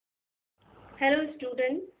Hello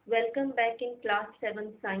students, welcome back in class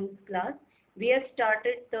 7 science class. We have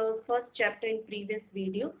started the first chapter in previous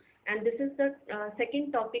video and this is the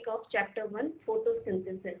second topic of chapter 1,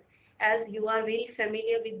 photosynthesis. As you are very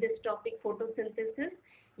familiar with this topic, photosynthesis,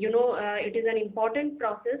 it is an important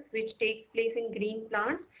process which takes place in green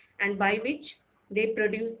plants and by which they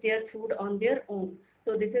produce their food on their own.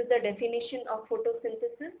 So this is the definition of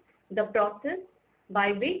photosynthesis, the process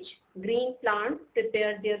by which green plants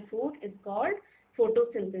prepare their food is called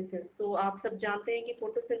photosynthesis. तो आप सब जानते हैं कि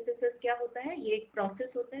photosynthesis क्या होता है. ये एक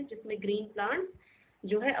process होता है जिसमें green plants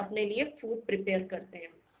जो है अपने लिए food prepare करते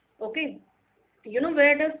हैं. Okay, you know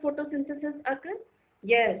where does photosynthesis occur?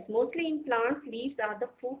 Yes, mostly in plants. Leaves are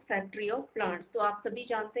the food factory of plants. तो आप सभी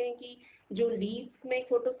जानते हैं कि जो leaves में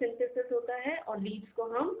photosynthesis होता है और leaves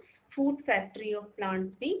को हम food factory of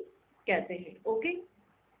plants भी कहते हैं. Okay.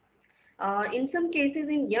 In some cases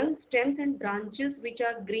in young stems and branches which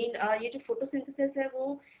are green, ये जो photosynthesis है वो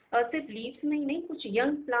सिर्फ leaves में ही नहीं, कुछ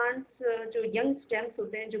young plants जो young stems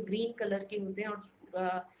होते हैं जो green color के होते हैं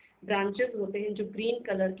और branches होते हैं जो green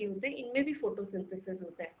color के होते हैं, इनमें भी photosynthesis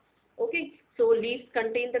होता है. Okay, so leaves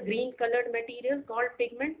contain the green colored material called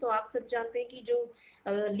pigment. तो आप सब जानते हैं कि जो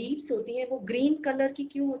leaves होती हैं वो green color की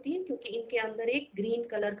क्यों होती हैं, क्योंकि इनके अंदर एक green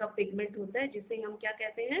color का pigment होता है जिसे हम क्या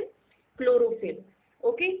कहते हैं, chlorophyll.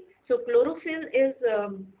 Okay. So chlorophyll is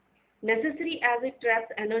necessary as it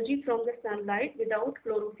traps energy from the sunlight. Without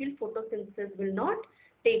chlorophyll, photosynthesis will not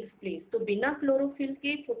take place. तो बिना chlorophyll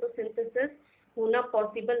के photosynthesis होना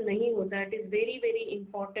possible नहीं होता. It is very very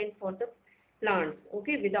important for the plants.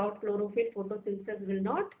 Okay, without chlorophyll, photosynthesis will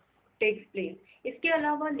not take place. इसके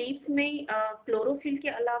अलावा leaves में chlorophyll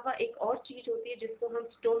के अलावा एक और चीज होती है जिसको हम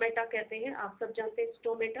stomata कहते हैं. आप सब जानते हैं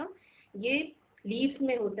stomata. ये लीव्स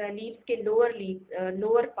में होता है, लीव्स के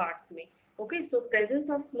लोअर पार्ट्स में. Okay, so presence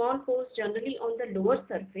of small pores generally on the lower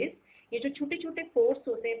surface. ये जो छोटे छोटे पोर्स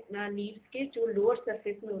होते हैं लीव्स के जो लोअर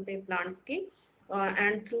सरफेस में होते हैं प्लांट्स के,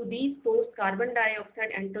 and through these pores carbon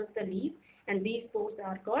dioxide enters the leave and these pores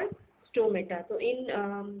are called stomata. तो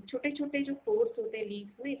इन छोटे छोटे जो पोर्स होते हैं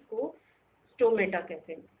लीव्स में, इसको स्टोमेटा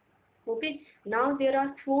कहते हैं. Okay, now there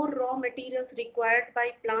are 4 raw materials required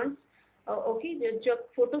by plants. Okay, जब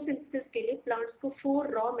फोटोसिंथेसिस के लिए प्लांट्स को 4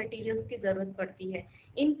 रॉ मटेरियल्स की ज़रूरत पड़ती है.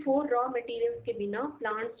 इन 4 रॉ मटेरियल्स के बिना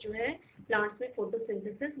प्लांट्स जो है प्लांट्स में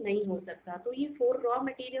फोटोसिंथेसिस नहीं हो सकता. तो ये 4 रॉ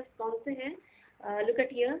मटेरियल्स कौन से हैं? Look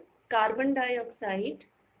at here, carbon dioxide,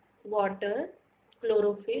 water,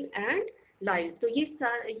 chlorophyll and light. तो ये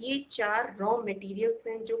 4 रॉ मटेरियल्स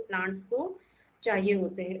हैं जो प्लांट्स को चाहिए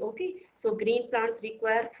होते हैं. Okay, so green plants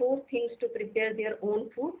require 4 things to prepare their own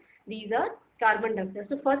food. These are carbon dioxide.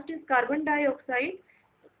 So first is carbon dioxide.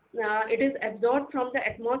 It is absorbed from the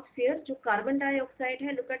atmosphere. जो carbon dioxide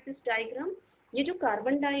है, look at this diagram. ये जो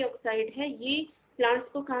carbon dioxide है ये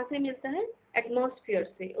plants को कहाँ से मिलता है? Atmosphere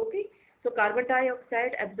से. Okay. So carbon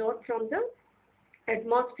dioxide absorbed from the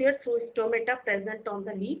atmosphere through stomata present on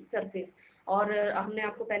the leaf surface. और हमने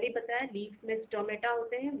आपको पहले ही बताया leaves में stomata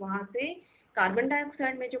होते हैं, वहाँ से कार्बन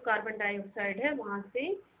डाइऑक्साइड में जो कार्बन डाइऑक्साइड है वहाँ से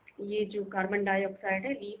ये जो कार्बन डाइऑक्साइड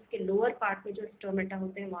है लीव्स के लोअर पार्ट में जो स्टोमेटा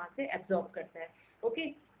होते हैं वहाँ से एब्जॉर्ब करता है. Okay,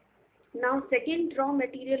 now second raw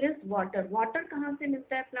material is water. Water कहाँ से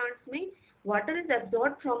मिलता है प्लांट्स में? Water is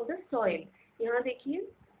absorb from the soil. यहाँ देखिए,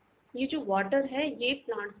 ये जो वाटर है ये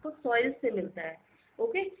प्लांट्स को सॉइल से मिलता है.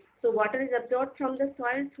 Okay, so water is absorb from the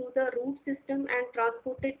soil through the root system and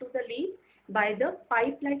transported to the leave by the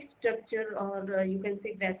pipe-like structure or you can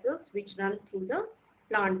say vessels which run through the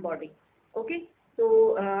plant body. Okay, तो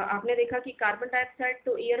आपने देखा कि carbon dioxide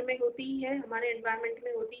तो air में होती ही है, हमारे environment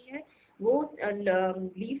में होती है. वो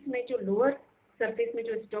लीव्स में जो लोअर सरफेस में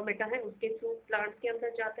जो स्टोमेटा है उसके थ्रू प्लांट्स के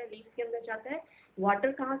अंदर जाता है, लीव्स के अंदर जाता है.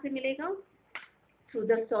 वाटर कहाँ से मिलेगा? Through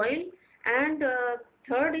the soil. And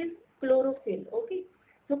third is chlorophyll. Okay,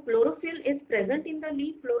 so chlorophyll is present in the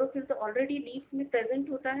leaf. Chlorophyll तो ऑलरेडी लीव्स में प्रेजेंट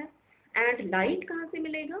होता है. एंड लाइट कहाँ से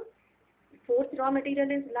मिलेगा? Fourth raw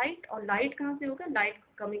material is light. और लाइट कहाँ से होगा? Light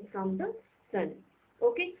coming from the sun.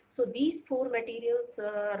 Okay, so these 4 materials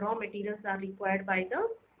raw materials are required by the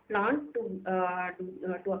plant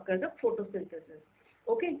to occur the photosynthesis.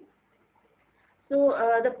 Okay, so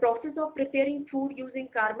the process of preparing food using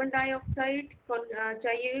carbon dioxide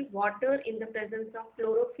चाहिए, water in the presence of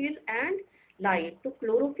chlorophyll and light. तो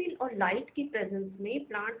chlorophyll और light की presence में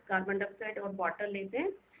plants carbon dioxide और water लेते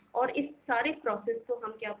हैं और इस सारे प्रोसेस को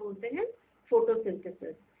हम क्या बोलते हैं?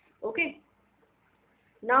 Photosynthesis. Okay,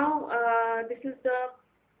 now this is the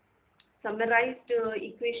summarised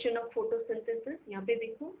equation of photosynthesis. यहाँ पे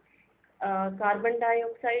देखो, कार्बन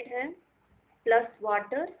डाइऑक्साइड है प्लस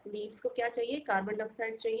वाटर. लीव्स को क्या चाहिए? कार्बन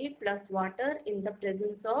डाइऑक्साइड चाहिए plus water in the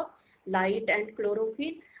presence of light and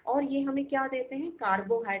chlorophyll. और ये हमें क्या देते हैं,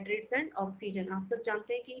 कार्बोहाइड्रेट्स एंड ऑक्सीजन। आप सब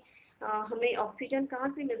जानते हैं कि हमें ऑक्सीजन कहाँ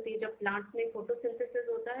से मिलती है, जब प्लांट्स में फोटोसिंथेसिस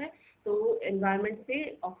होता है तो एनवायरनमेंट से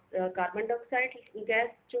कार्बन डाइऑक्साइड गैस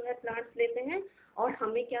जो है प्लांट्स लेते हैं और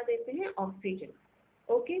हमें क्या देते हैं, oxygen.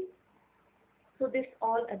 Okay, so this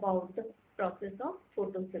all about the process of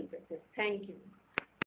photosynthesis. Thank you.